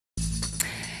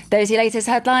Those are your latest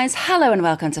headlines. Hello and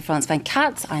welcome to France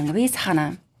 24. I'm Louise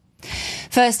Hannah.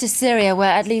 First to Syria,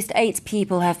 where at least 8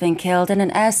 people have been killed in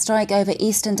an airstrike over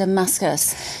eastern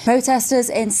Damascus. Protesters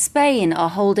in Spain are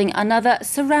holding another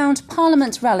Surround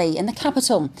Parliament rally in the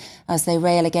capital as they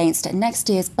rail against next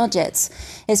year's budget.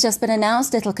 It's just been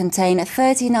announced it'll contain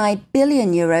 39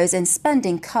 billion euros in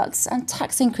spending cuts and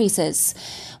tax increases.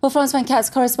 Well, France 24's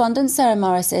correspondent Sarah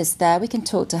Morris is there. We can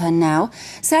talk to her now.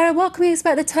 Sarah, what can we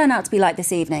expect the turnout to be like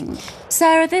this evening?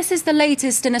 Sarah, this is the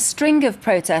latest in a string of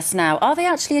protests now. Are they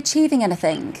actually achieving anything?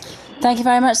 Thank you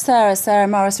very much, Sarah. Sarah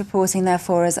Morris reporting there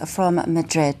for us from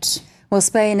Madrid. Well,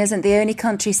 Spain isn't the only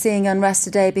country seeing unrest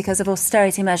today because of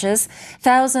austerity measures.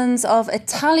 Thousands of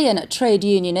Italian trade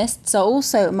unionists are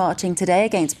also marching today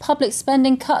against public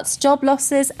spending cuts, job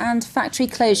losses and factory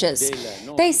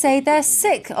closures. They say they're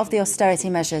sick of the austerity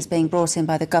measures being brought in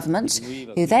by the government,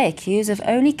 who they accuse of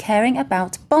only caring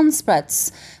about bond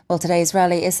spreads. Well, today's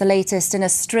rally is the latest in a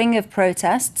string of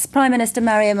protests. Prime Minister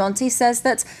Mario Monti says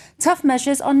that tough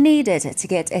measures are needed to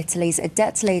get Italy's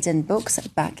debt-laden books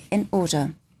back in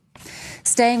order.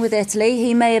 Staying with Italy,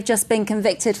 he may have just been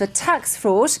convicted for tax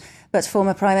fraud, but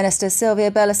former Prime Minister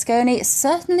Silvio Berlusconi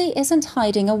certainly isn't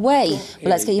hiding away. Well,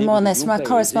 let's get you more on this from our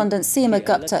correspondent Seema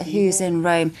Gupta, who's in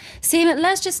Rome. Seema,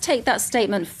 let's just take that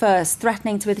statement first,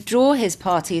 threatening to withdraw his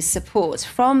party's support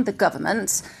from the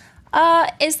government.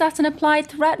 Is that an applied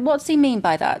threat? What's he mean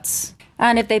by that?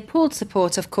 And if they pulled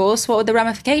support, of course, what would the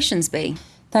ramifications be?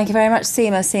 Thank you very much,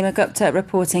 Seema. Seema Gupta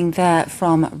reporting there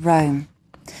from Rome.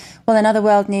 Well, in other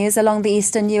world news, along the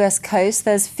eastern US coast,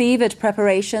 there's fevered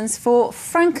preparations for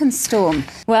Frankenstorm.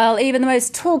 Well, even the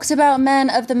most talked about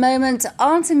men of the moment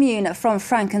aren't immune from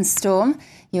Frankenstorm.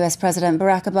 US President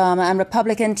Barack Obama and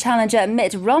Republican challenger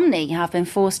Mitt Romney have been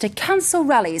forced to cancel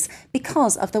rallies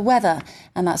because of the weather,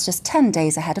 and that's just 10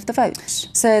 days ahead of the vote.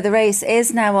 So the race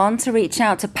is now on to reach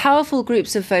out to powerful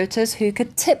groups of voters who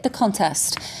could tip the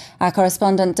contest. Our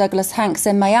correspondent Douglas Hanks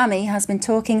in Miami has been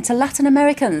talking to Latin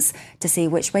Americans to see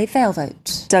which way they'll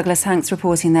vote. Douglas Hanks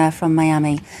reporting there from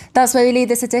Miami. That's where we leave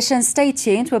this edition. Stay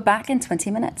tuned. We're back in 20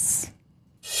 minutes.